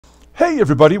Hey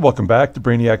everybody, welcome back to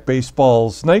Brainiac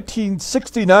Baseball's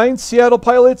 1969 Seattle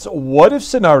Pilots What If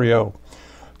Scenario.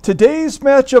 Today's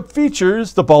matchup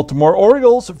features the Baltimore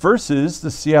Orioles versus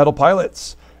the Seattle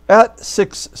Pilots at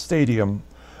Six Stadium.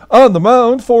 On the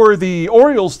mound for the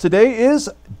Orioles today is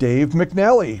Dave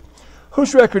McNally,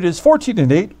 whose record is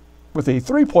 14-8 with a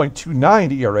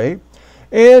 3.29 ERA.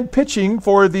 And pitching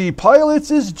for the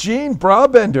Pilots is Gene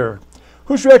Brabender,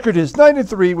 whose record is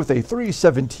 9-3 with a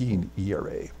 3.17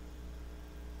 ERA.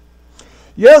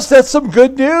 Yes, that's some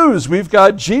good news. We've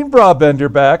got Gene Brabender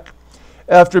back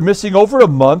after missing over a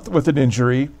month with an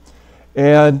injury,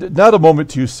 and not a moment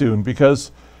too soon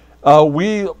because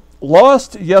we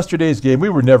lost yesterday's game. We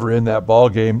were never in that ball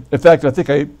game. In fact, I think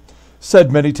I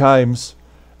said many times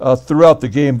throughout the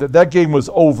game that that game was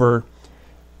over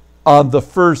on the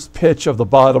first pitch of the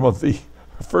bottom of the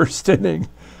first inning.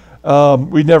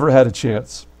 We never had a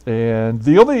chance. And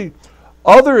the only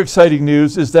other exciting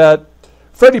news is that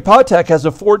Freddie PATEK has a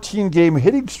 14-game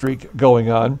hitting streak going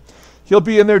on. He'll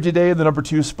be in there today in the number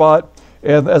 2 spot.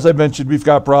 And as I mentioned, we've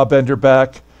got Brabender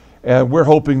back, and we're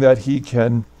hoping that he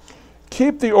can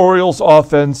keep the Orioles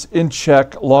offense in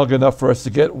check long enough for us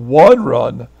to get one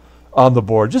run on the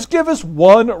board. Just give us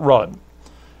one run.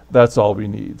 That's all we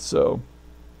need. So,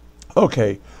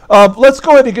 okay. Let's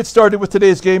go ahead and get started with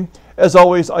today's game. As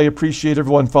always, I appreciate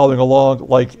everyone following along,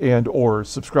 like and or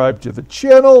subscribe to the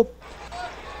channel.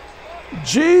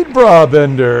 Gene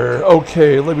Brabender.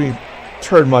 Okay, let me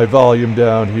turn my volume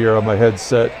down here on my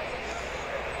headset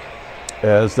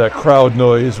as that crowd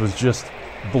noise was just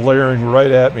blaring right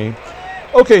at me.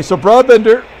 Okay, so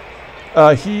Brabender,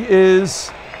 he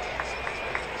is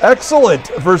excellent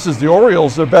versus the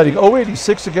Orioles. They're batting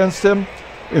 .086 against him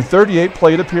in 38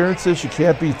 plate appearances. You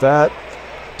can't beat that.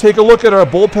 Take a look at our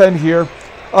bullpen here.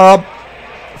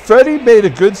 Freddie made a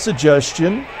good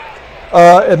suggestion,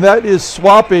 and that is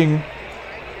swapping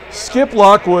Skip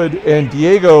Lockwood and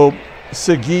Diego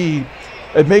Segui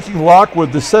and making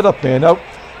Lockwood the setup man. Now,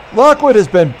 Lockwood has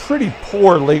been pretty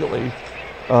poor lately.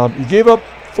 He gave up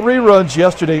 3 runs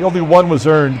yesterday. Only 1 was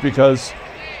earned because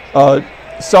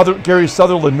Gary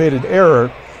Sutherland made an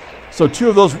error. So 2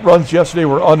 of those runs yesterday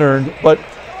were unearned. But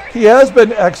he has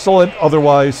been excellent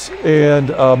otherwise.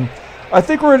 And I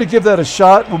think we're going to give that a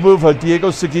shot. We'll move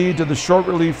Diego Segui to the short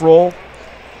relief role.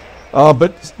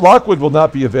 But Lockwood will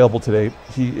not be available today.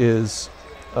 He is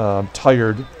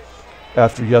tired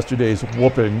after yesterday's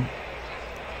whooping.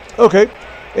 Okay,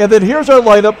 and then here's our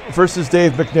lineup versus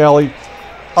Dave McNally.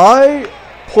 I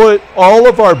put all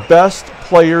of our best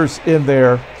players in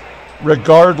there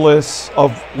regardless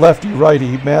of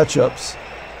lefty-righty matchups.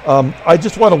 I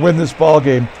just want to win this ball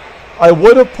game. I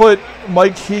would have put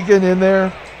Mike Hegan in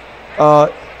there,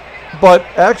 but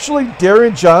actually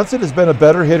Deron Johnson has been a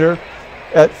better hitter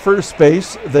at first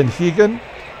base than Hegan,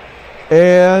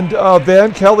 and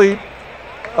Van Kelly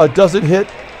doesn't hit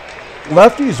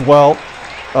lefties well.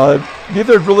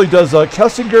 Neither really does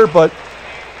Kessinger, but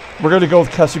we're going to go with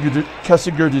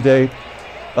Kessinger today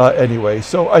anyway.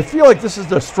 So I feel like this is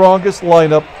the strongest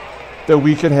lineup that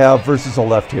we can have versus a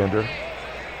left-hander.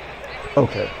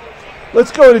 Okay,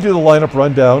 let's go ahead and do the lineup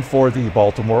rundown for the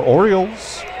Baltimore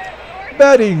Orioles.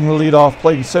 Batting leadoff,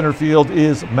 playing center field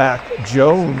is Mack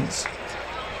Jones.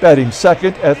 Batting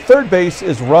second at third base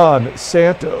is Ron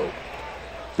Santo.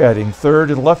 Batting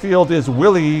third in left field is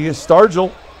Willie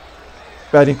STARGELL.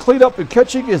 Batting cleanup and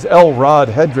catching is Elrod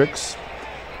Hendricks.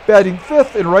 Batting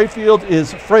fifth in right field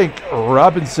is Frank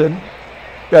Robinson.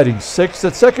 Batting sixth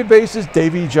at second base is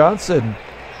Davey Johnson.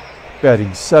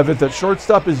 Batting seventh at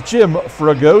shortstop is Jim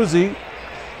Fregosi.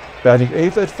 Batting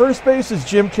eighth at first base is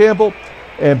Jim Campbell.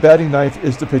 And batting ninth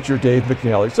is the pitcher Dave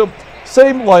McNally. So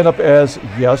same lineup as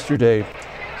yesterday.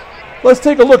 Let's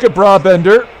take a look at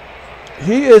Brabender.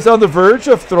 He is on the verge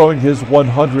of throwing his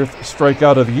 100th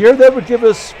strikeout of the year. That would give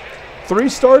us 3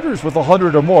 starters with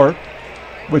 100 or more,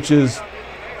 which is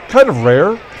kind of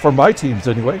rare for my teams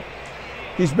anyway.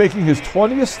 He's making his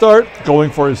 20th start, going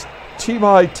for his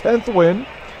team-high 10th win.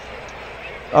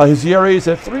 His ERA is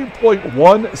at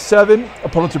 3.17.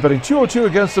 Opponents are betting .202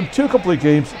 against him, 2 complete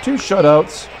games, 2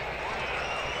 shutouts.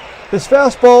 His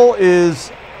fastball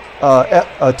is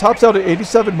tops out at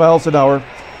 87 miles an hour.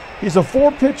 He's a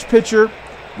 4-pitch pitcher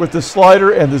with the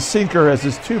slider and the sinker as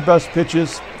his 2 best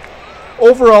pitches.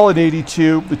 Overall at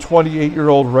 82, the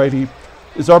 28-year-old righty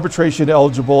is arbitration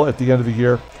eligible at the end of the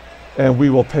year, and we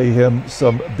will pay him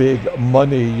some big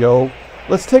money, yo.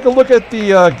 Let's take a look at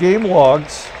the game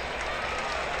logs.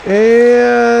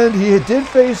 And he did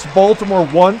face Baltimore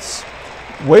once,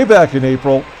 way back in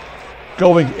April,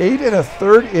 going 8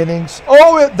 1/3 innings.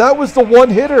 Oh, that was the one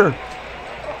hitter.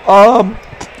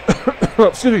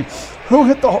 Excuse me. who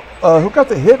hit the who got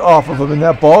the hit off of him in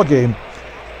that ball game?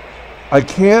 I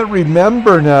can't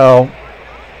remember now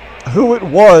who it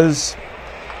was.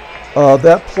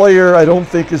 That player I don't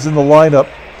think is in the lineup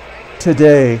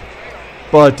today.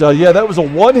 But yeah, that was a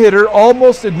one-hitter,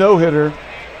 almost a no-hitter,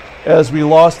 as we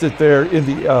lost it there in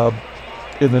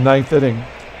the ninth inning.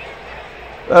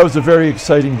 That was a very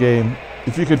exciting game.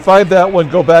 If you can find that one,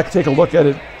 go back, take a look at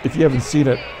it if you haven't seen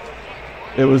it.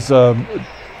 It was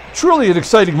truly an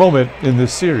exciting moment in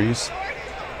this series.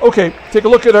 Okay, take a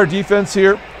look at our defense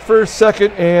here. First,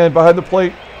 second, and behind the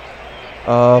plate,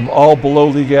 all below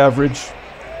league average.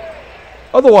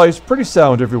 Otherwise, pretty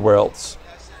sound everywhere else.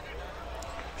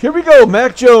 Here we go,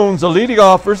 Mac Jones leading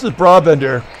off versus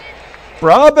Brabender.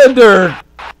 Brabender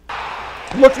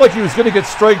looked like he was going to get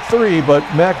strike 3, but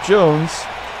Mac Jones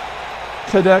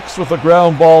connects with a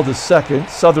ground ball to second.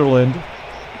 Sutherland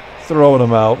throwing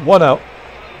him out. 1 out.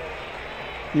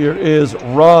 Here is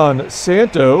Ron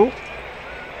Santo.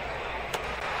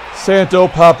 Santo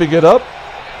popping it up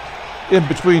in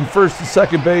between first and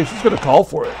second base. He's going to call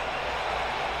for it.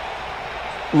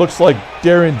 Looks like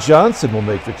Deron Johnson will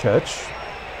make the catch.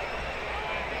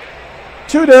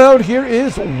 2 down. Here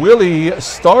is Willie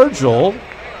Stargell.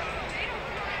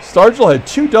 Stargell had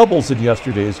 2 doubles in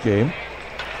yesterday's game.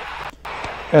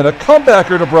 And a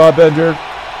comebacker to Brabender.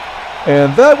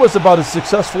 And that was about as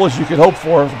successful as you could hope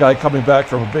for, a guy coming back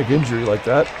from a big injury like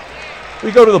that.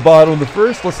 We go to the bottom of the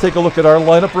first. Let's take a look at our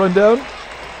lineup rundown.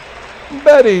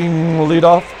 Batting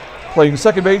leadoff, playing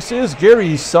second base is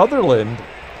Gary Sutherland.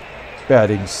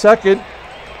 Batting second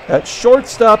at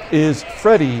shortstop is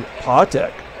Freddie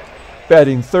PATEK.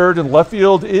 Batting third in left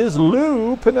field is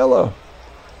Lou PINIELLA.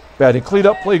 Batting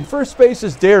cleanup, playing first base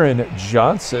is Deron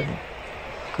Johnson.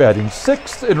 Batting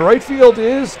sixth in right field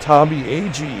is Tommie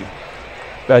AGEE.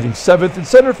 Batting seventh in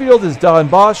center field is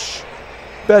BOSCH.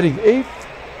 Batting eighth,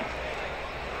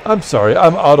 I'm sorry,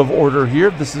 I'm out of order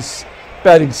here. This is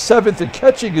batting seventh and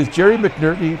catching is Jerry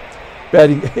McNERTNEY.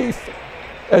 Batting eighth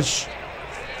at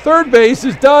third base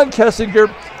is Don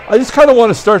Kessinger. I just kind of want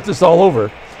to start this all over.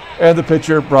 And the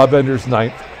pitcher, Brabender's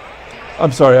ninth.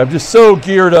 I'm sorry, I'm just so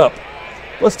geared up.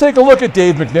 Let's take a look at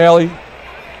Dave McNally.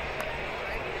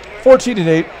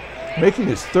 14-8, making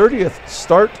his 30th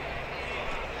start.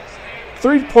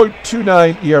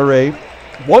 3.29 ERA,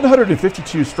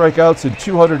 152 strikeouts in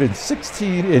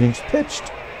 216 innings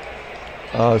pitched.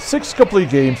 6 complete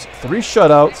games, 3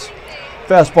 shutouts.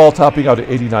 Fastball topping out at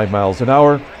 89 miles an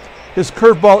hour. His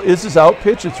curveball is his out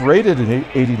pitch. It's rated an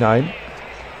 89.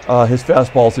 His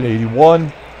fastball's an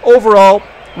 81. Overall,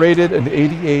 rated an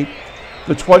 88.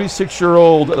 The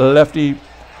 26-year-old lefty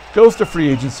goes to free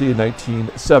agency in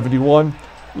 1971.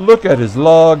 Look at his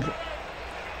log.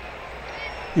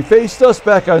 He faced us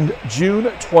back on June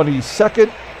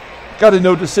 22nd. Got a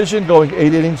no decision, going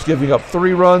 8 innings, giving up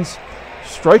 3 runs,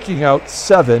 striking out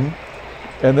 7.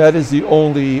 And that is the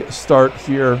only start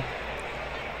here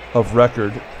of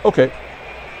record. Okay.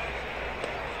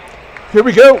 Here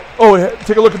we go. Oh,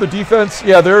 take a look at the defense.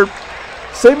 Yeah, they're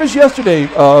same as yesterday.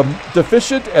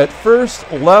 Deficient at first,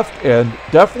 left, and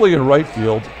definitely in right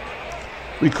field.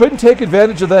 We couldn't take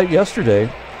advantage of that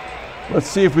yesterday. Let's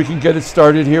see if we can get it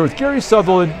started here with Gary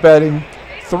Sutherland batting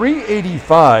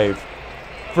 .385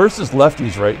 versus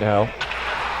lefties right now.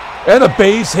 And a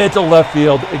base hit to left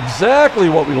field. Exactly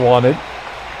what we wanted.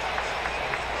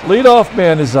 Leadoff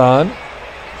man is on.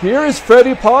 Here is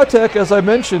Freddie PATEK, as I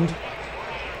mentioned.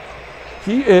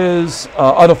 He is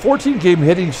on a 14-game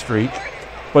hitting streak,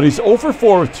 but he's 0 for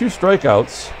 4 with 2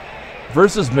 strikeouts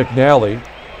versus McNally.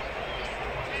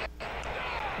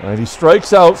 And he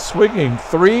strikes out swinging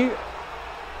 3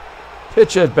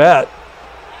 pitch at bat,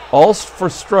 all for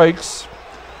strikes.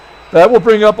 That will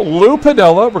bring up Lou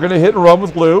PINIELLA. We're going to hit and run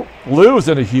with Lou. Lou is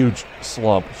in a huge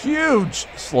slump. Huge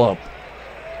slump.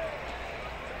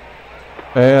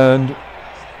 And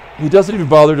he doesn't even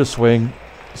bother to swing.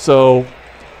 So,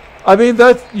 I mean,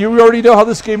 that you already know how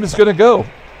this game is going to go.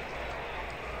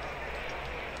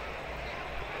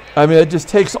 I mean, it just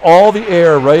takes all the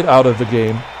air right out of the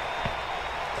game.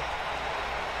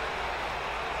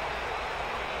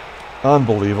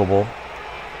 Unbelievable.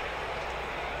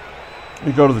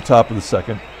 We go to the top of the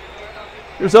second.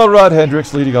 Here's Elrod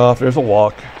Hendricks leading off. There's a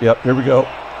walk. Yep, here we go.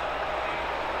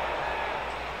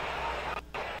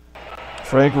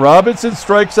 Frank Robinson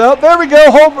strikes out. There we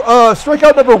go. Home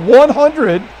strikeout number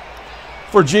 100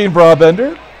 for Gene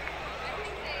Brabender.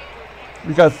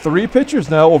 We got 3 pitchers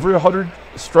now, over 100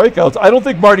 strikeouts. I don't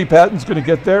think Marty Patton's going to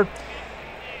get there.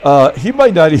 He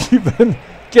might not even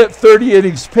get 30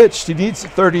 innings pitched. He needs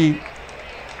 30.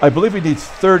 I believe he needs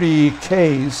 30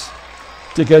 Ks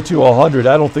to get to 100.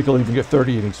 I don't think he'll even get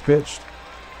 30 innings pitched.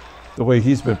 the way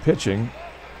he's been pitching.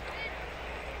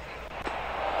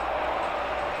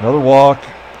 Another walk.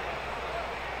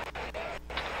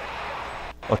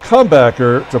 A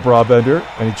comebacker to Brabender.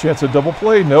 Any chance of double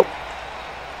play? Nope.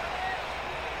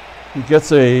 He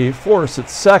gets a force at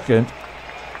second.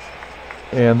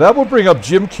 And that will bring up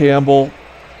Jim Campbell.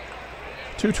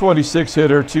 226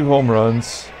 hitter, 2 home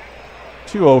runs,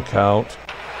 2-0 count.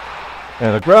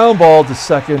 And a ground ball to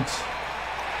second.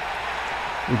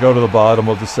 We go to the bottom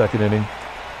of the second inning.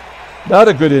 Not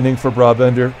a good inning for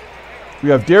Brabender. We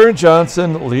have Deron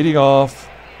Johnson leading off.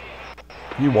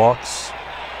 He walks.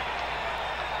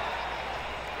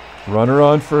 Runner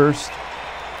on first.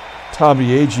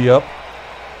 Tommie AGEE up.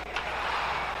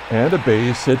 And a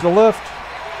base hit to left.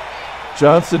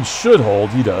 Johnson should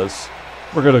hold. He does.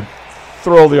 We're going to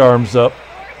throw the arms up.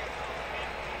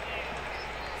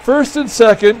 First and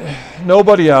second.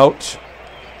 Nobody out.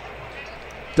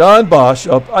 Don Bosch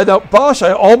up. Bosch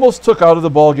I almost took out of the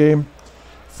ball game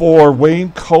for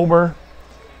Wayne Comer.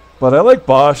 But I like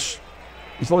Bosch.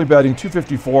 He's only batting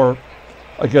 .254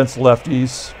 against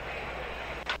lefties.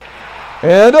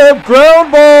 And a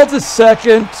ground ball to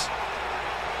second.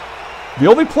 The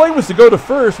only play was to go to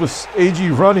first with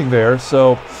AGEE running there.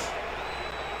 So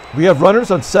we have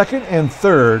runners on second and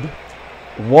third.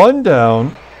 One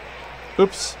down.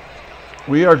 Oops.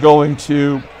 We are going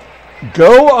to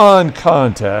go on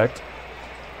contact.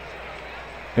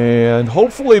 And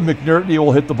hopefully McNERTNEY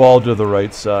will hit the ball to the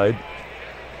right side.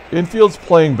 Infield's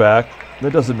playing back.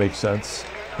 That doesn't make sense.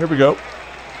 Here we go.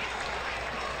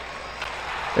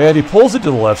 And he pulls it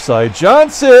to the left side.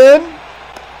 Johnson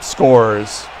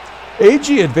scores.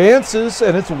 AGEE advances,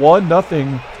 and it's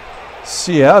 1-0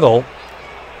 Seattle.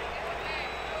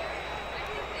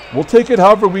 We'll take it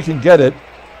however we can get it.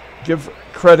 Give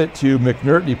credit to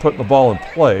McNERTNEY putting the ball in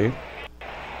play.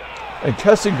 And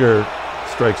Kessinger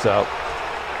strikes out.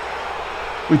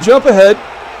 We jump ahead.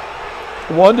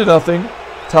 1-0.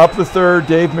 Top of the third,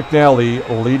 Dave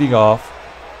McNally leading off.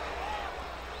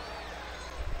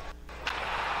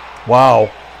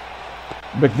 Wow.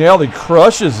 McNally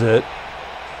crushes it.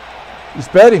 He's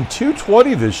batting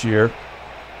 .220 this year.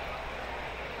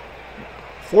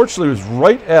 Fortunately, he was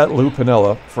right at Lou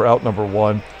Piniella for out number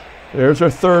 1. There's our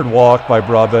third walk by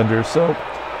Brabender. So,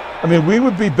 I mean, we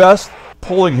would be best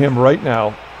pulling him right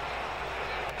now.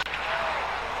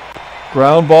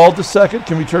 Ground ball to second.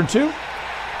 Can we turn 2?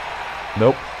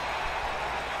 Nope.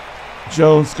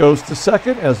 Jones goes to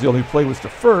second as the only play was to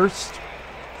first.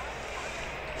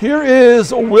 Here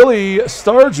is Willie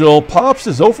STARGELL. Pops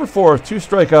is 0 for 4 with 2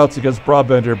 strikeouts against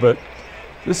Brabender, but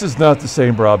this is not the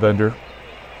same Brabender.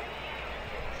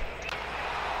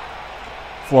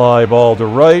 Fly ball to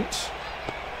right.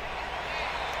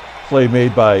 Play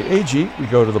made by AGEE. We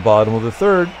go to the bottom of the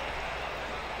third.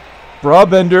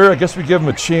 Brabender, I guess we give him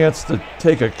a chance to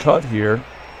take a cut here.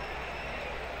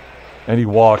 And he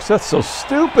walks. That's so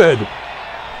stupid.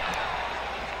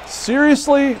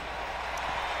 Seriously?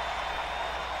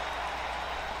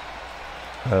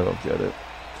 I don't get it.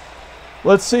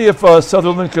 Let's see if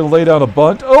Sutherland can lay down a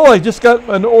bunt. Oh, I just got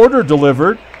an order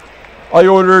delivered. I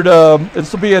ordered,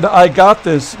 this will be an I Got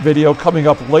This video coming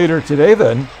up later today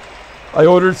then. I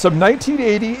ordered some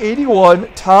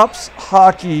 1980-81 Topps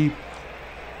Hockey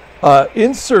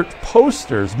insert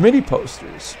posters, mini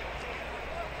posters.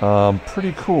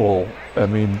 Pretty cool. I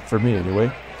mean, for me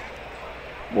anyway.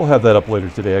 We'll have that up later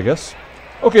today, I guess.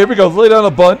 Okay, here we go. Lay down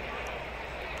a bunt.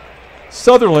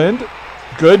 Sutherland.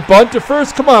 Good bunt to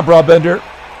first. Come on, Brabender.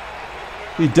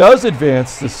 He does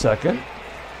advance to second.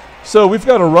 So we've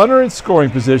got a runner in scoring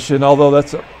position, although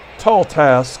that's a tall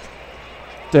task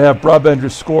to have Brabender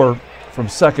score from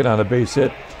second on a base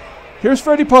hit. Here's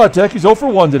Freddie PATEK. He's 0 for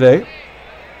 1 today.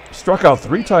 Struck out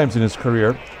 3 times in his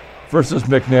career versus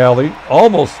McNally.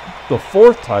 Almost the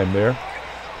 4th time there.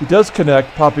 He does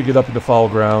connect, popping it up into foul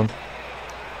ground.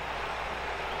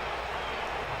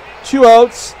 2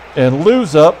 outs, and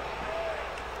Lou's up.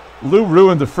 Lou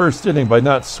ruined the first inning by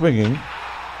not swinging.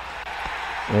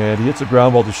 And he hits a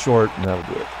ground ball to short, and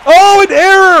that'll do it. Oh, an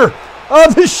error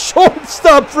on the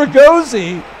shortstop,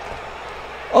 Fregosi.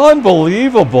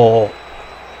 Unbelievable.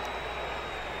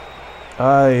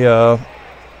 I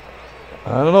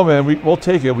don't know, man. We'll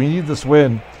take it. We need this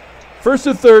win. First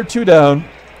and third, 2 down.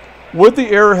 Would the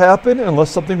error happen unless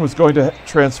something was going to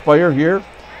transpire here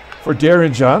for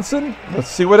Deron Johnson? Let's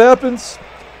see what happens.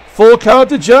 Full count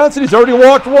to Johnson. He's already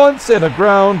walked once, and a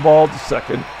ground ball to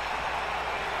second.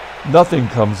 Nothing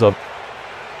comes up.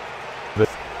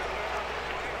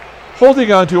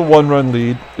 Holding on to a 1-run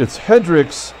lead, it's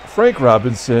Hendricks, Frank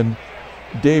Robinson,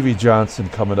 Davey Johnson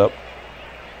coming up.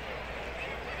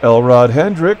 Elrod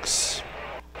Hendricks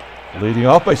leading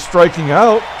off by striking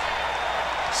out.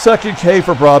 Second K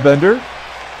for Brabender.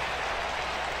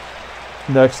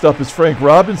 Next up is Frank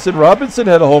Robinson. Robinson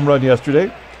had a home run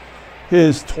yesterday.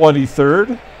 His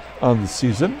 23rd on the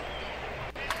season.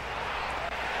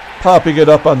 Popping it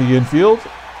up on the infield.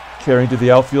 Carrying to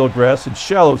the outfield grass in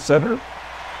shallow center.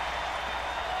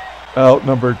 Out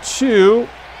number 2.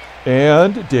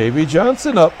 And Davey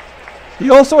Johnson up. He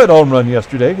also had a home run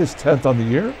yesterday. His 10th on the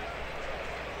year.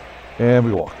 And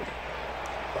we walk him.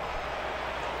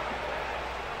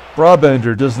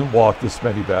 Brabender doesn't walk this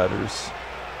many batters.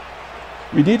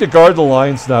 We need to guard the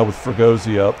lines now with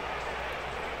FREGOSI up.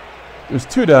 There's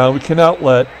 2 down. We cannot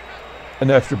let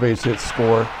an extra base hit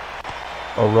score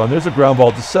a run. There's a ground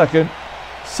ball to second.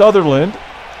 Sutherland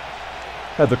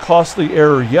had the costly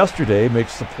error yesterday.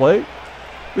 Makes the play.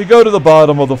 We go to the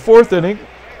bottom of the 4th inning.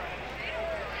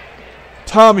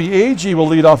 Tommie AGEE will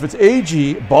lead off. It's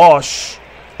AGEE, BOSCH,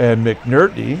 and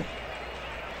McNERTNEY.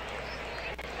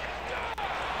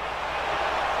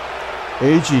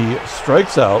 AGEE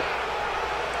strikes out.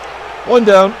 1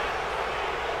 down.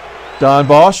 Don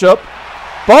Bosch up.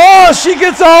 Bosch, he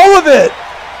gets all of it.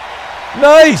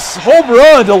 Nice home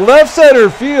run to left center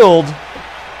field.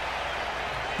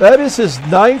 That is his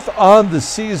 9th on the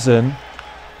season.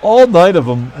 All 9 of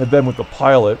them have been with the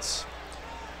Pilots.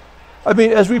 I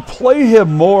mean, as we play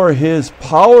him more, his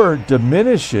power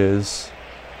diminishes.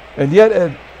 And yet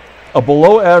at a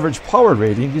below average power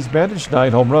rating, he's managed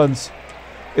 9 home runs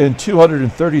in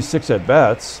 236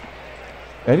 at-bats.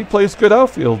 And he plays good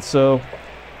outfield, so,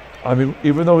 I mean,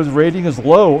 even though his rating is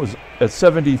low at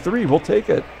 73, we'll take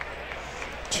it.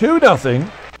 2-0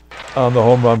 on the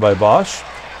home run by Bosch.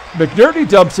 McNERTNEY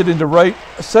dumps it into right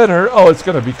center. Oh, it's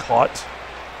going to be caught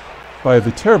by the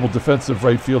terrible defensive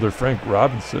right fielder, Frank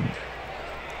Robinson.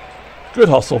 Good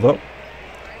hustle, though.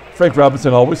 Frank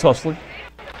Robinson always hustling.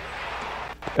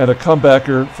 And a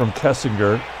comebacker from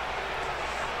Kessinger.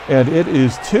 And it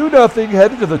is 2-0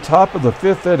 headed to the top of the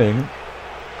 5th inning.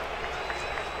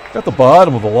 Got the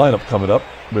bottom of the lineup coming up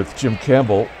with Jim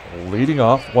Campbell leading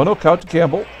off. 1-0 count to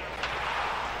Campbell.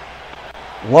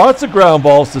 Lots of ground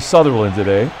balls to Sutherland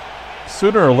today.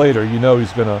 Sooner or later, you know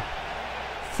he's going to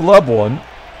flub one.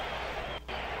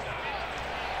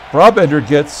 Brabender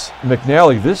gets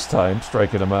McNally this time,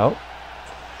 striking him out.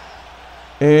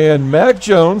 And Mack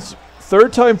Jones,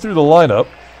 3rd time through the lineup.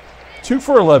 2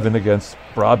 for 11 against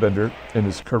Brabender in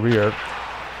his career.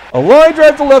 A line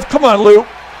drive to left. Come on, Lou.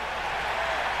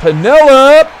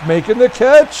 PINIELLA making the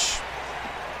catch.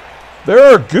 There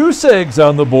are goose eggs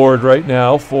on the board right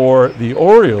now for the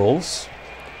Orioles.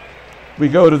 We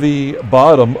go to the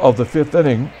bottom of the 5th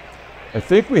inning. I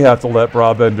think we have to let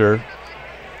Brabender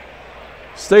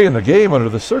stay in the game under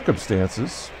the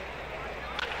circumstances.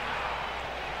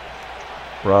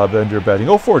 Brabender batting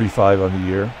 .045 on the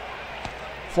year.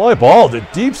 Fly ball to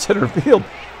deep center field.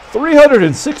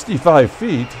 365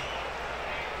 feet.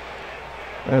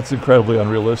 That's incredibly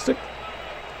unrealistic.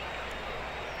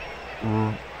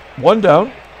 1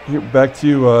 down. Here back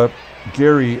to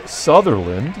Gary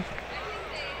Sutherland.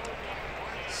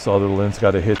 Sutherland's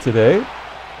got a hit today.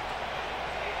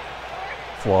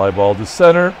 Fly ball to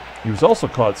center. He was also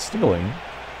caught stealing.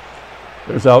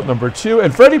 There's out number 2.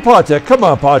 And Freddie PATEK. Come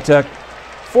on, PATEK.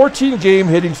 14-game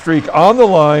hitting streak on the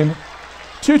line.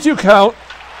 2-2 count.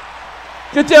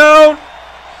 Get down.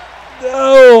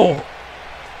 No.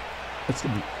 It's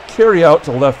going to be carry out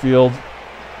to left field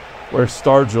where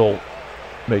STARGELL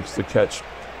makes the catch.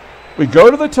 We go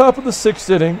to the top of the 6th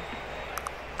inning.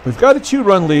 We've got a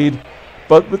 2-run lead,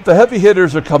 but the heavy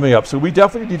hitters are coming up, so we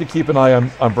definitely need to keep an eye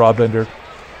on Brabender.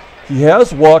 He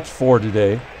has walked 4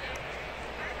 today,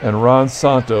 and Ron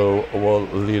SANTO will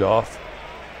lead off.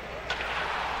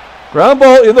 Ground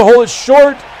ball in the hole. It's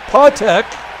short. PATEK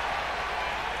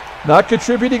not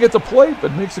contributing at the plate,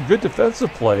 but makes a good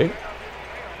defensive play.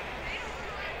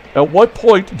 At what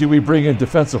point do we bring in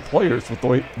defensive players with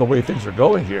the way things are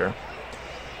going here?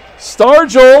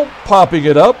 STARGELL popping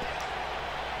it up.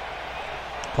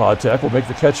 PATEK will make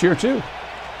the catch here too.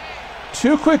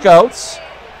 2 quick outs.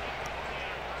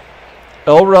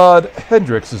 Elrod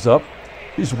HENDRICKS is up.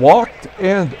 He's walked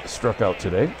and struck out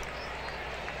today.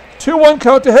 2-1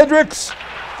 count to HENDRICKS.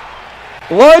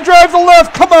 Line drive to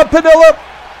left. Come on, PINIELLA.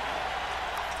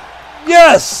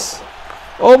 Yes.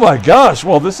 Oh my gosh.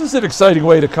 Well, this is an exciting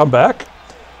way to come back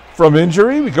from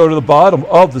injury. We go to the bottom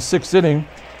of the 6th inning.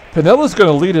 PINIELLA's going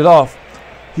to lead it off.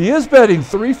 He is batting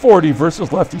 .340 versus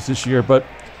lefties this year, but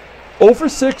 0 for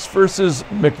 6 versus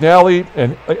McNally,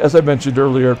 and as I mentioned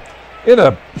earlier, in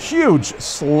a huge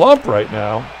slump right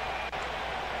now.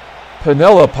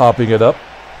 PINIELLA popping it up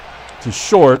to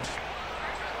short.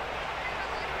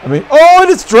 I mean, oh,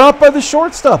 and it's dropped by the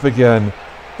shortstop again.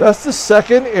 That's the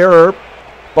second error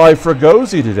by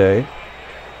Fregosi today.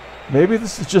 Maybe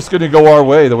this is just going to go our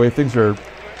way, the way things are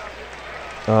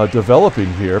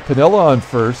developing here. PINIELLA on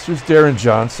first. Here's Deron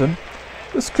Johnson.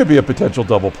 This could be a potential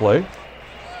double play.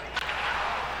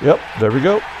 Yep, there we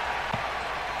go.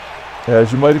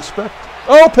 As you might expect.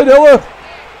 Oh, PINIELLA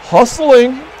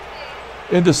hustling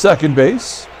into second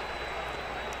base.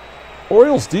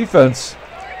 Orioles defense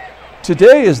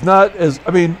today is not as,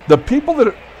 I mean, the people that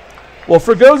are, well,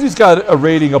 Fregosi's got a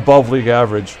rating above league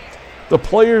average. The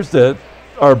players that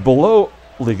are below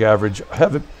league average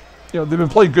haven't, they've been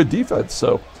playing good defense.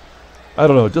 So, I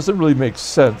don't know. It doesn't really make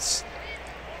sense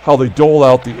how they dole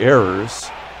out the errors.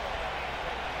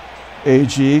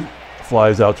 AGEE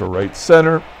flies out to right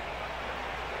center.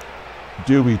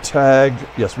 Do we tag?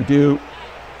 Yes, we do.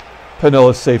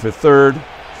 PINIELLA's safe at third.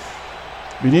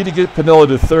 We need to get PINIELLA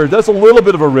to third. That's a little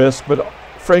bit of a risk, but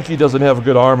Frankie doesn't have a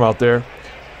good arm out there.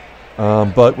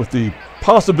 But with the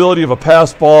possibility of a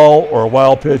pass ball or a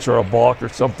wild pitch or a balk or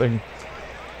something,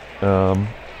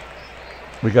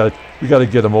 we got to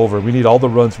get him over. We need all the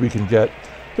runs we can get.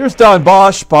 Here's Don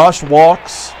BOSCH. BOSCH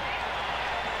walks.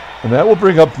 And that will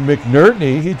bring up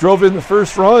McNERTNEY. He drove in the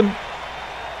first run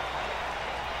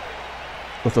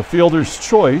with a fielder's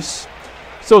choice.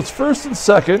 So it's first and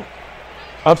second.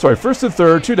 I'm sorry, first and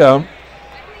third, 2 down.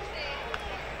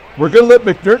 We're going to let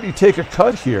McNERTNEY take a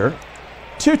cut here.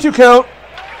 2-2 count.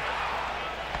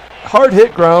 Hard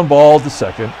hit ground ball to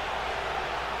second.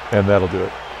 And that'll do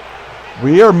it.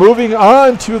 We are moving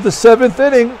on to the 7th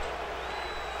inning.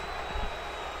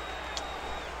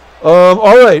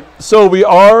 All right, so we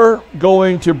are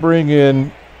going to bring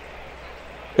in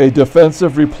a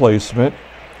defensive replacement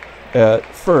at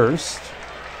first.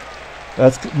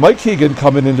 That's Mike Keegan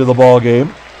coming into the ball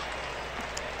game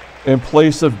in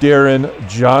place of Deron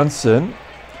Johnson.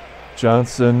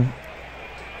 Johnson,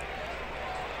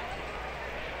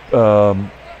 below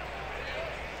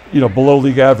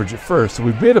league average at first. So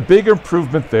we've made a big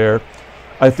improvement there.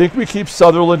 I think we keep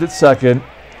Sutherland at second,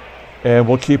 and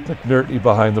we'll keep McNERTNEY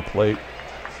behind the plate.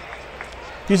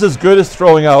 He's as good as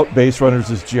throwing out base runners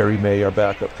as Jerry May, our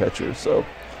backup catcher. So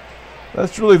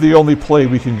that's really the only play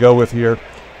we can go with here,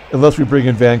 unless we bring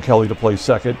in Van Kelly to play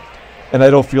second. And I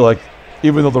don't feel like,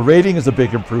 even though the rating is a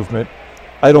big improvement,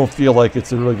 I don't feel like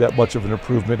it's really that much of an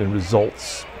improvement in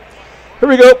results. Here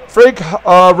we go. Frank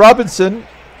Robinson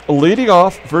leading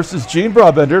off versus Gene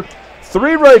Brabender.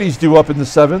 3 righties due up in the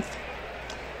 7th.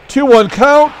 2-1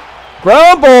 count.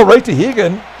 Ground ball right to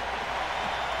Hegan.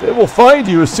 They will find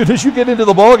you as soon as you get into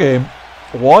the ball game.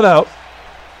 1 out.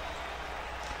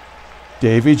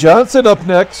 Davey Johnson up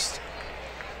next.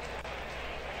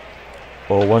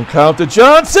 0-1 count to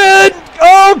Johnson.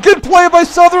 Oh, good play by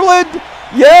Sutherland.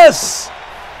 Yes.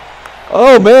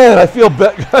 Oh man, I feel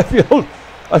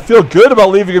good about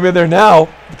leaving him in there now,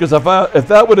 because if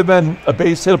that would have been a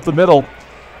base hit up the middle,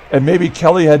 and maybe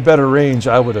Kelly had better range,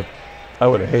 I would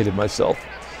have hated myself.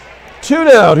 2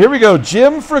 down. Here we go.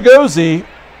 Jim Fregosi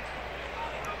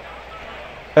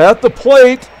at the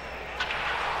plate.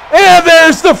 And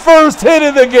there's the first hit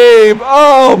of the game.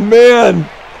 Oh, man.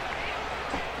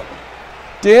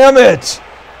 Damn it.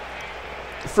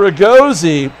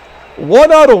 Fregosi,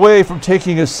 1 out away from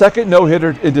taking his second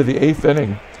no-hitter into the 8th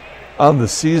inning on the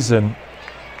season.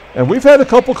 And we've had a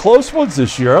couple close ones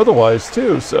this year otherwise,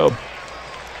 too. So,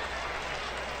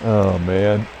 oh,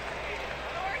 man.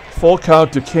 Full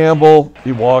count to Campbell.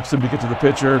 He walks him to get to the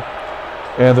pitcher,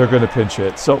 and they're going to pinch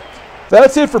hit. So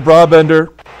that's it for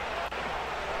Brabender.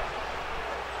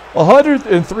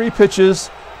 103 pitches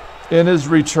in his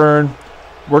return.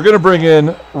 We're going to bring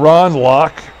in Ron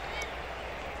Locke.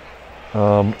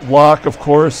 Locke, of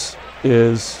course,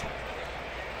 is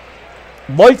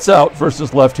lights out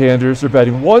versus left-handers. They're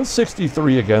batting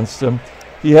 .163 against him.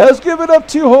 He has given up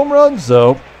 2 home runs,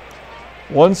 though.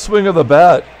 1 swing of the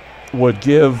bat would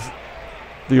give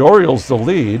the Orioles the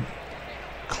lead.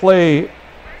 Clay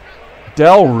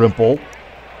Dalrymple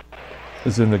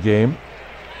is in the game.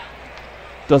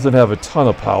 Doesn't have a ton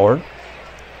of power.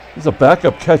 He's a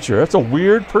backup catcher. That's a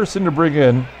weird person to bring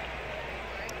in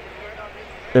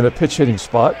a pitch hitting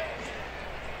spot.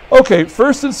 Okay,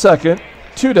 first and second,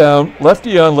 2 down,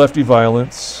 lefty on lefty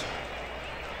violence.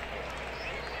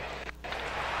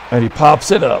 And he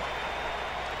pops it up.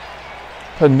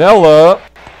 PINIELLA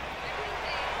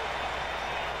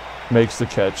makes the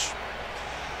catch.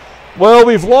 Well,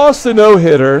 we've lost the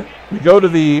no-hitter. We go to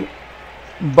the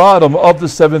bottom of the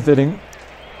 7th inning.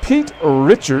 Pete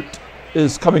Richard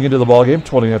is coming into the ballgame,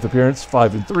 29th appearance,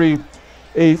 5-3,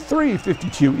 a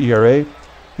 3.52 ERA.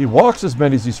 He walks as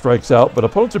many as he strikes out, but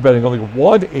opponents are betting only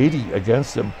 180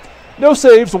 against him. No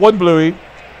saves, 1 bluey,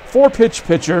 4-pitch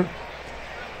pitcher.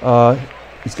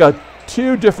 He's got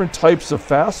 2 different types of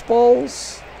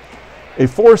fastballs, a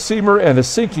 4-seamer and a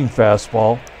sinking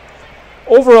fastball.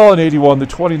 Overall in 81, the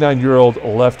 29-year-old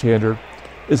left-hander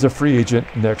is a free agent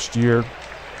next year.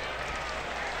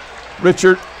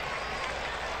 Richard,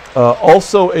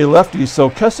 also a lefty, so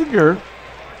Kessinger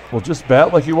will just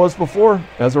bat like he was before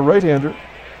as a right-hander.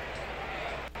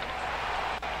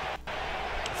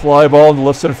 Fly ball in the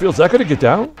left center field. Is that going to get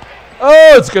down?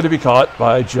 Oh, it's going to be caught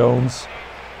by Jones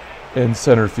in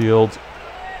center field.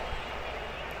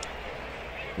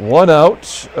 1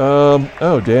 out.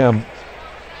 Oh, damn.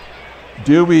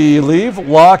 Do we leave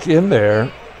Locke in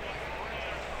there?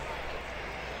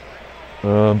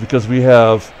 Because we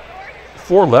have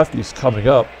 4 lefties coming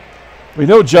up. We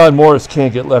know John Morris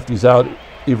can't get lefties out,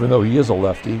 even though he is a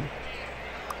lefty.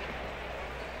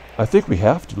 I think we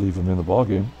have to leave him in the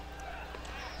ballgame.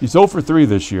 He's 0 for 3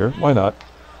 this year. Why not?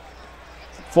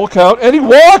 Full count, and he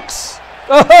walks!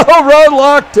 Oh, Ron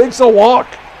Locke takes a walk.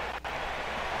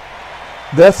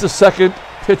 That's the second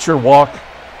pitcher walk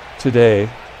today,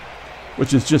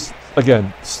 which is just,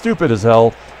 again, stupid as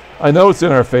hell. I know it's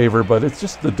in our favor, but it's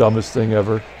just the dumbest thing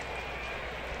ever.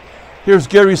 Here's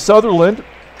Gary Sutherland.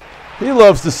 He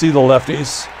loves to see the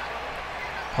lefties.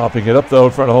 Popping it up, though,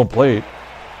 in front of home plate.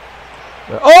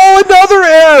 Oh, another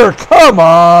error! Come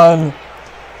on!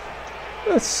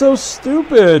 That's so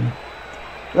stupid.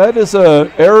 That is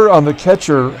an error on the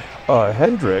catcher,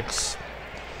 Hendricks.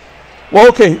 Well,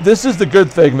 okay, this is the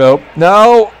good thing, though.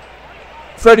 Now,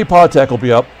 Freddie PATEK will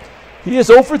be up. He is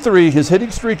 0 for 3. His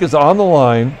hitting streak is on the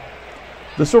line.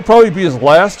 This will probably be his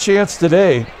last chance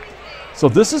today. So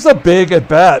this is a big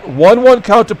at-bat. 1-1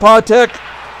 count to PATEK.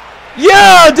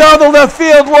 Yeah, down the left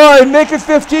field line. Make it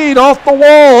 15 off the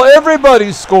wall.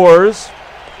 Everybody scores.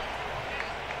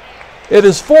 It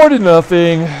is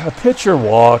 4-0. A pitcher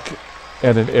walk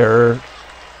and an error.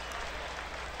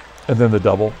 And then the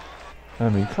double. I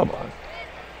mean, come on.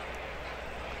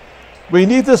 We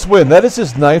need this win. That is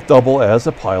his 9th double as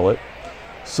a Pilot.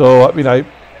 So, I mean,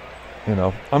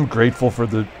 I'm grateful for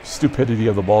the stupidity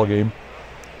of the ball game.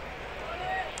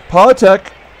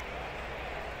 PATEK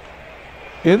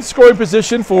in scoring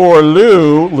position for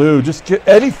Lou. Lou, just get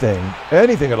anything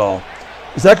at all.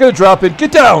 Is that going to drop in?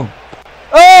 Get down!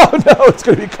 Oh, no, it's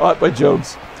going to be caught by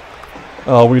Jones.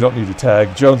 Oh, we don't need a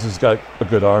tag. Jones has got a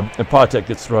good arm, and PATEK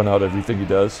gets thrown out everything he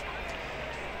does.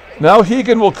 Now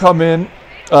Hegan will come in.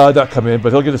 Not come in,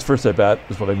 but he'll get his first at-bat,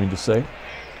 is what I mean to say.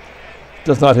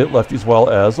 Does not hit lefties well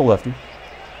as a lefty.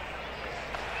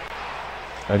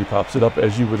 And he pops it up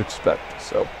as you would expect.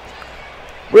 So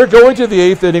we're going to the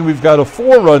 8th inning. We've got a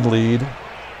 4-run lead.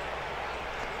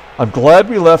 I'm glad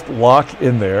we left Locke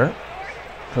in there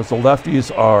because the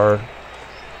lefties are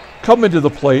coming to the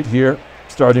plate here,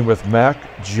 starting with Mack,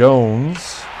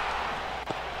 Jones.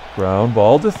 Ground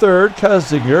ball to third.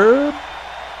 Kessinger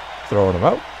throwing him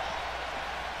out.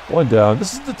 1 down.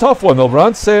 This is the tough one, though.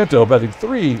 Ron SANTO batting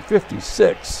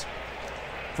 .356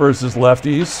 versus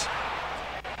lefties.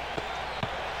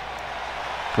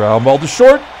 Ground ball to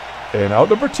short. And out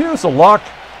number 2. So Locke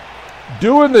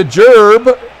doing the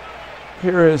gerb.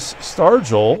 Here is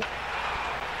Stargell.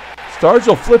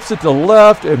 Stargell flips it to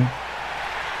left, and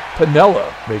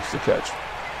PINIELLA makes the catch.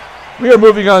 We are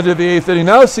moving on to the 8th inning.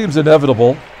 Now it seems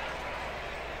inevitable.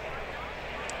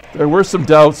 There were some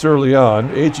doubts early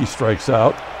on. AGEE strikes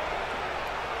out.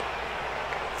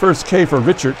 First K for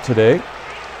Richard today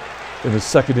in his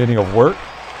 2nd inning of work.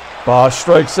 BOSCH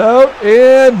strikes out,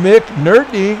 and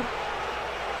McNERTNEY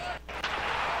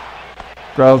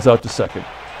grounds out to 2nd.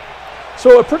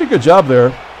 So a pretty good job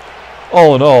there,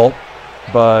 all in all,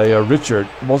 by Richard.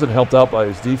 Wasn't helped out by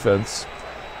his defense.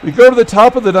 We go to the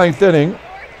top of the 9th inning.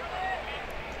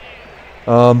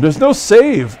 There's no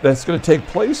save that's going to take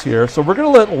place here, so we're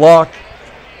going to let Locke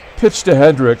pitch to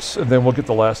Hendricks, and then we'll get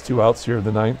the last 2 outs here in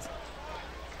the 9th.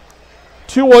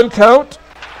 2-1 count.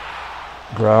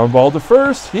 Ground ball to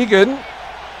first. Hegan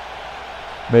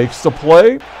makes the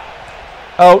play.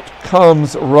 Out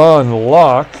comes Ron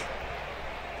Locke.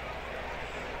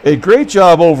 A great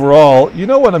job overall. You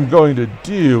know what I'm going to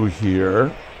do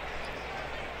here?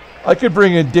 I could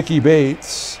bring in Dickie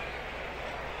Bates,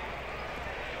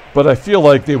 but I feel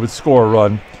like they would score a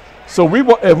run. So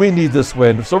we need this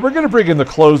win. So we're going to bring in the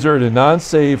closer in a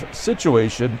non-save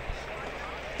situation.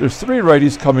 There's 3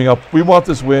 righties coming up. We want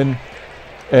this win,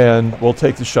 and we'll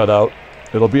take the shutout.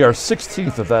 It'll be our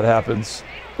 16th if that happens,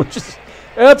 which is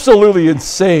absolutely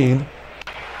insane.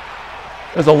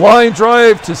 There's a line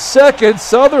drive to 2nd.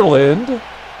 Sutherland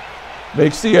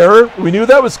makes the error. We knew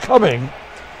that was coming.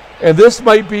 And this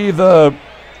might be the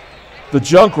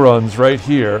junk runs right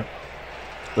here.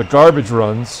 The garbage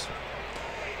runs.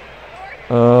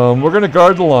 We're going to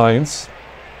guard the lines.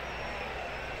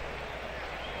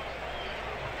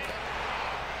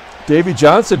 Davey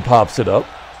Johnson pops it up.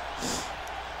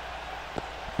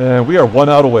 And we are 1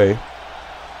 out away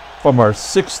from our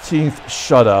 16th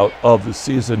shutout of the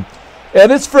season.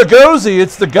 And it's Fregosi.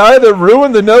 It's the guy that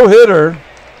ruined the no-hitter.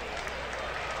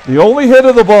 The only hit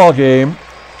of the ball game.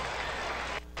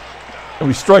 And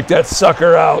we strike that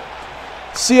sucker out.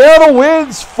 Seattle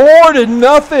wins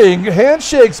 4-0.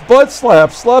 Handshakes, butt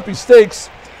slaps, sloppy steaks.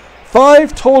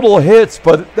 5 total hits,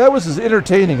 but that was as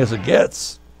entertaining as it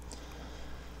gets.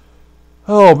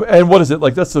 Oh, and what is it?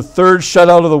 Like, that's the 3rd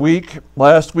shutout of the week.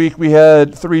 Last week we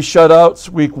had 3 shutouts.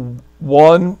 Week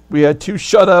 1 we had 2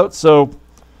 shutouts. So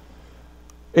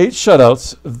 8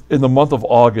 shutouts in the month of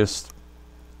August.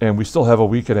 And we still have a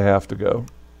week and a half to go.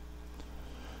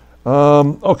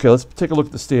 Okay, let's take a look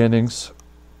at the standings.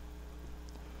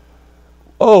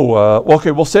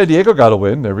 Okay, well, San Diego got a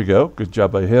win. There we go. Good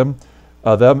job by him.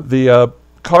 The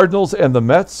Cardinals and the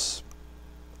Mets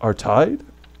are tied.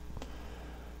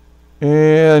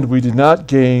 And we did not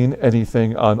gain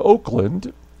anything on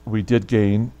Oakland. We did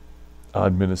gain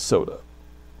on Minnesota.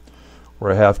 We're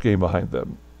a half game behind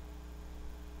them.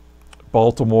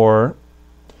 Baltimore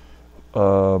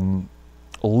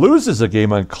loses a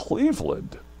game on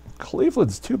Cleveland.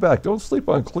 Cleveland's 2 back. Don't sleep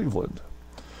on Cleveland.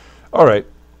 All right.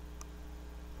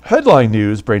 Headline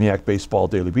news, Brainiac Baseball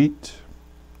Daily Beat.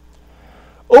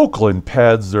 Oakland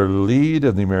pads their lead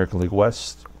in the American League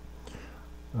West.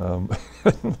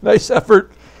 Nice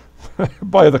effort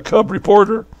by the Cub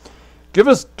reporter.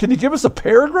 Can you give us a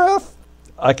paragraph?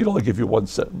 I can only give you 1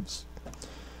 sentence.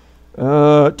 2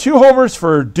 homers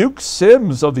for Duke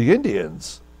Sims of the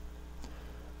Indians.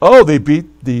 Oh, they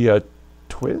beat the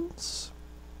Twins?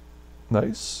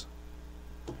 Nice.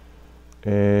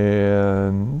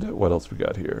 And what else we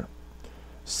got here?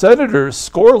 Senators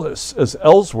scoreless as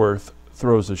Ellsworth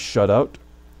throws a shutout.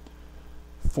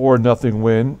 4-0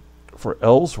 win for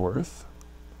Ellsworth.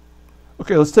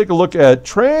 Okay, let's take a look at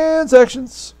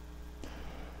transactions.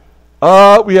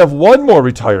 We have 1 more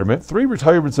retirement. 3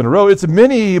 retirements in a row. It's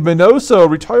Minnie Minoso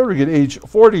retiring at age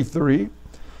 43.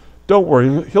 Don't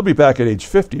worry, he'll be back at age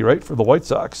 50, right, for the White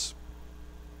Sox.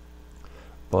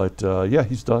 But, yeah,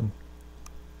 he's done.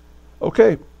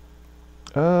 Okay.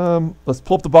 Let's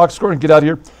pull up the box score and get out of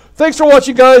here. Thanks for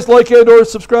watching, guys. Like and or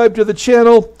subscribe to the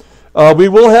channel. We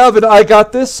will have an I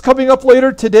Got This coming up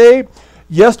later today.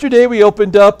 Yesterday, we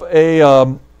opened up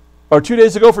or 2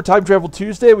 days ago for Time Travel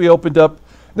Tuesday, we opened up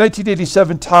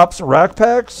 1987 Topps Rack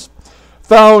Packs.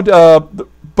 Found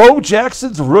Bo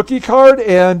Jackson's rookie card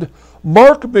and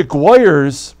Mark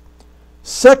McGwire's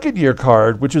second-year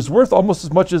card, which is worth almost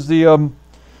as much as the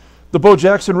Bo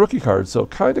Jackson rookie card. So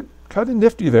kind of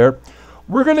nifty there.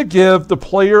 We're going to give the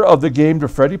player of the game to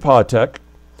Freddie PATEK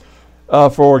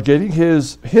for getting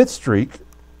his hit streak,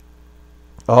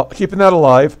 keeping that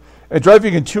alive, and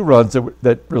driving in 2 runs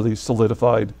that really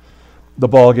solidified the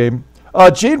ball game.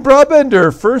 Gene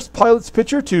Brabender, first Pilots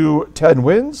pitcher to 10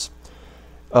 wins.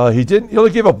 He only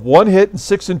gave up 1 hit and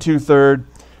 6 2/3,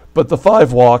 but the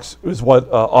 5 walks is what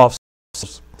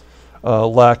offsets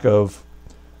lack of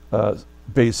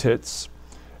base hits.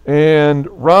 And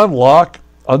Ron Locke,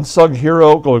 unsung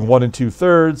hero, going 1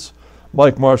 2/3.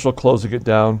 Mike Marshall closing it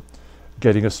down,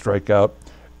 getting a strikeout.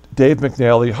 Dave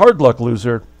McNally, hard luck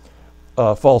loser,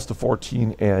 falls to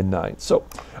 14-9. So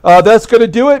that's going to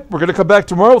do it. We're going to come back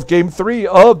tomorrow with Game 3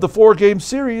 of the 4-game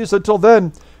series. Until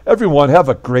then, everyone, have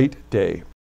a great day.